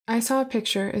I Saw a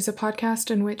Picture is a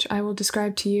podcast in which I will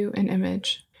describe to you an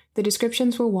image. The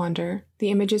descriptions will wander. The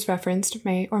images referenced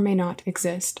may or may not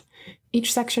exist.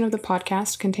 Each section of the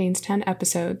podcast contains 10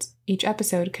 episodes. Each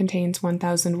episode contains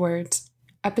 1,000 words.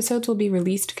 Episodes will be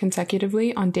released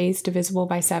consecutively on days divisible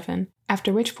by 7,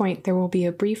 after which point there will be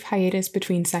a brief hiatus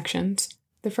between sections.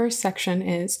 The first section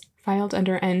is filed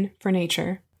under N for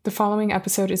nature. The following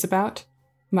episode is about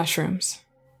mushrooms.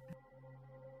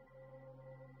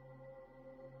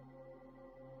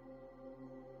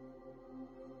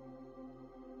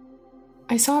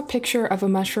 I saw a picture of a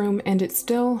mushroom and it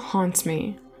still haunts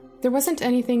me. There wasn't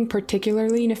anything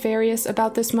particularly nefarious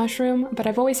about this mushroom, but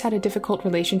I've always had a difficult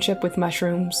relationship with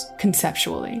mushrooms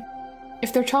conceptually.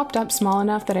 If they're chopped up small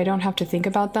enough that I don't have to think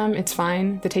about them, it's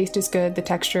fine. The taste is good, the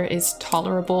texture is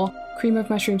tolerable. Cream of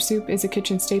mushroom soup is a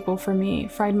kitchen staple for me.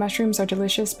 Fried mushrooms are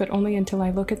delicious, but only until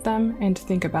I look at them and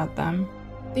think about them.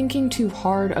 Thinking too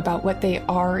hard about what they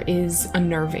are is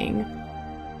unnerving.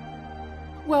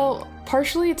 Well,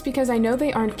 partially it's because I know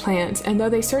they aren't plants, and though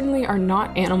they certainly are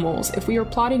not animals, if we were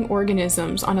plotting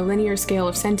organisms on a linear scale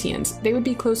of sentience, they would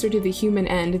be closer to the human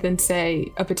end than, say,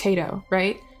 a potato,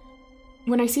 right?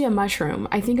 When I see a mushroom,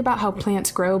 I think about how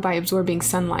plants grow by absorbing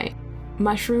sunlight.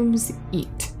 Mushrooms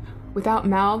eat. Without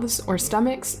mouths or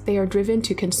stomachs, they are driven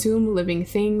to consume living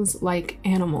things like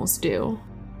animals do.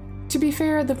 To be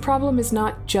fair, the problem is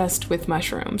not just with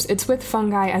mushrooms, it's with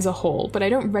fungi as a whole, but I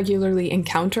don't regularly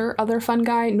encounter other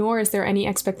fungi, nor is there any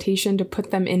expectation to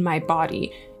put them in my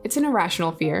body. It's an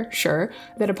irrational fear, sure,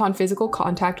 that upon physical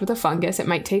contact with a fungus it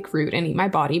might take root and eat my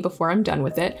body before I'm done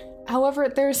with it.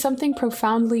 However, there is something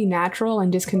profoundly natural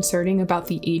and disconcerting about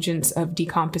the agents of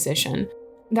decomposition.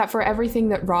 That for everything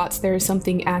that rots, there is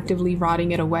something actively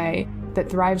rotting it away, that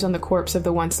thrives on the corpse of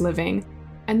the once living.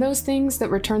 And those things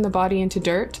that return the body into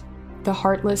dirt, the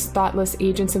heartless, thoughtless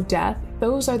agents of death,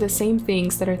 those are the same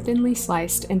things that are thinly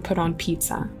sliced and put on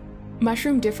pizza.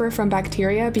 Mushrooms differ from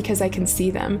bacteria because I can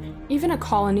see them. Even a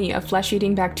colony of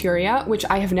flesh-eating bacteria, which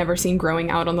I have never seen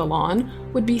growing out on the lawn,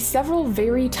 would be several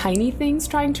very tiny things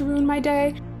trying to ruin my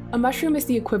day. A mushroom is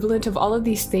the equivalent of all of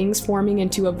these things forming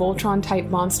into a Voltron-type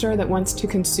monster that wants to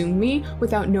consume me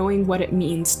without knowing what it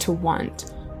means to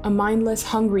want. A mindless,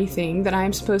 hungry thing that I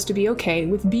am supposed to be okay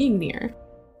with being near.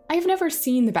 I've never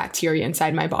seen the bacteria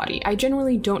inside my body. I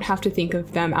generally don't have to think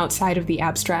of them outside of the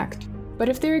abstract. But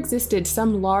if there existed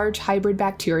some large hybrid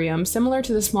bacterium similar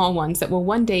to the small ones that will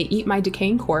one day eat my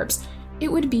decaying corpse,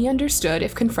 it would be understood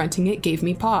if confronting it gave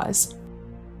me pause.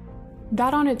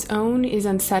 That on its own is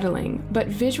unsettling, but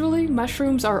visually,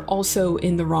 mushrooms are also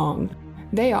in the wrong.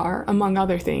 They are, among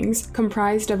other things,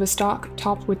 comprised of a stalk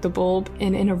topped with the bulb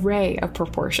in an array of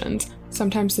proportions.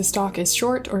 Sometimes the stalk is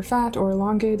short or fat or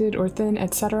elongated or thin,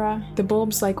 etc. The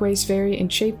bulbs likewise vary in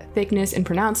shape, thickness, and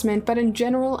pronouncement, but in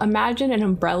general, imagine an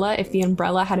umbrella if the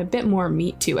umbrella had a bit more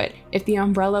meat to it, if the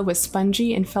umbrella was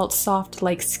spongy and felt soft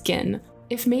like skin.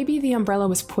 If maybe the umbrella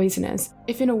was poisonous,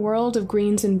 if in a world of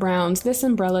greens and browns this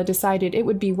umbrella decided it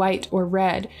would be white or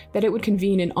red, that it would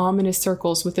convene in ominous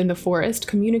circles within the forest,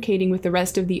 communicating with the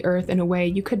rest of the earth in a way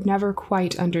you could never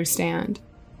quite understand.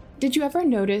 Did you ever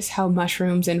notice how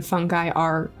mushrooms and fungi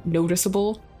are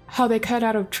noticeable? How they cut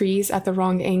out of trees at the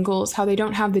wrong angles, how they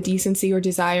don't have the decency or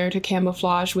desire to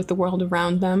camouflage with the world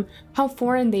around them, how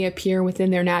foreign they appear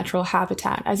within their natural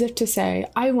habitat, as if to say,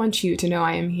 I want you to know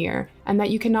I am here, and that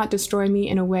you cannot destroy me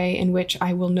in a way in which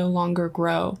I will no longer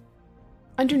grow.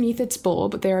 Underneath its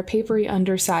bulb, there are papery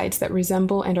undersides that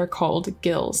resemble and are called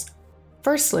gills.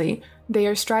 Firstly, they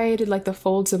are striated like the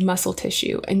folds of muscle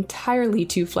tissue, entirely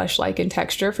too flesh-like in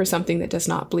texture for something that does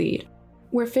not bleed.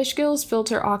 Where fish gills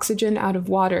filter oxygen out of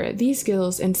water, these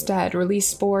gills instead release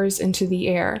spores into the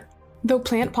air. Though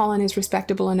plant pollen is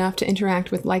respectable enough to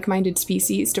interact with like-minded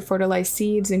species to fertilize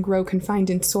seeds and grow confined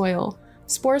in soil,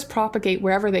 spores propagate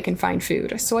wherever they can find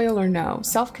food, soil or no,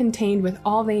 self-contained with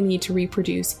all they need to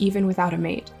reproduce even without a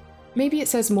mate. Maybe it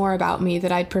says more about me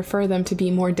that I'd prefer them to be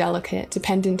more delicate,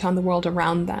 dependent on the world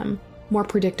around them, more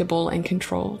predictable and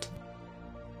controlled.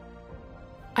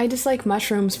 I dislike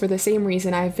mushrooms for the same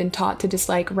reason I have been taught to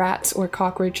dislike rats or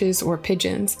cockroaches or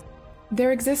pigeons.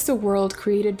 There exists a world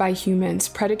created by humans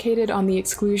predicated on the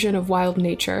exclusion of wild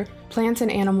nature. Plants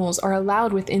and animals are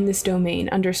allowed within this domain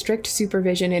under strict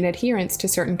supervision and adherence to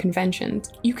certain conventions.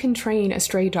 You can train a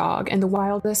stray dog, and the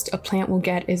wildest a plant will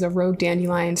get is a rogue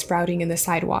dandelion sprouting in the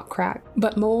sidewalk crack.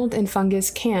 But mold and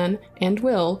fungus can, and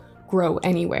will, grow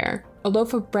anywhere. A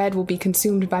loaf of bread will be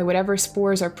consumed by whatever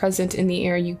spores are present in the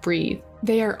air you breathe.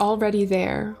 They are already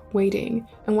there, waiting,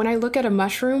 and when I look at a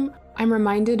mushroom, I'm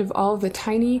reminded of all the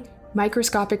tiny,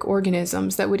 microscopic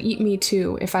organisms that would eat me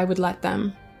too if I would let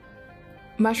them.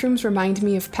 Mushrooms remind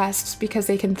me of pests because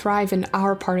they can thrive in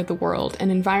our part of the world,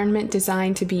 an environment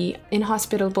designed to be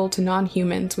inhospitable to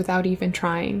non-humans without even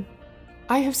trying.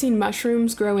 I have seen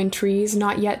mushrooms grow in trees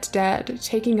not yet dead,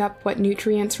 taking up what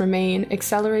nutrients remain,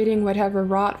 accelerating whatever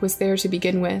rot was there to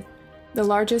begin with. The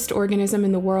largest organism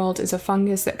in the world is a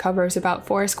fungus that covers about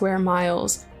 4 square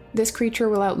miles. This creature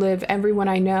will outlive everyone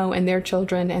I know and their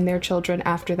children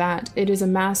after that. It is a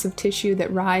mass of tissue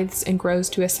that writhes and grows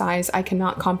to a size I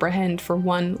cannot comprehend for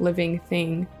one living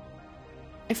thing.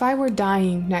 If I were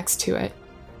dying next to it,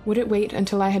 would it wait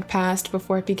until I had passed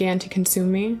before it began to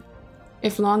consume me?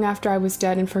 If long after I was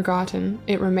dead and forgotten,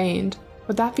 it remained,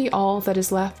 would that be all that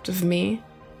is left of me?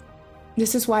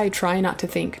 This is why I try not to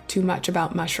think too much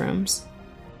about mushrooms.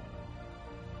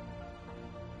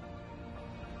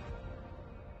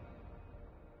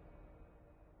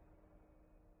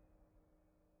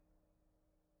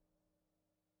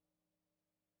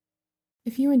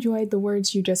 If you enjoyed the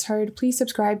words you just heard, please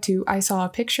subscribe to I Saw a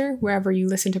Picture wherever you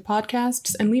listen to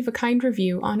podcasts and leave a kind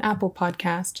review on Apple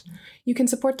Podcast. You can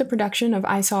support the production of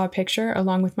I Saw a Picture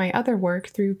along with my other work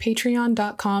through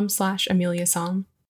patreon.com/AmeliaSom.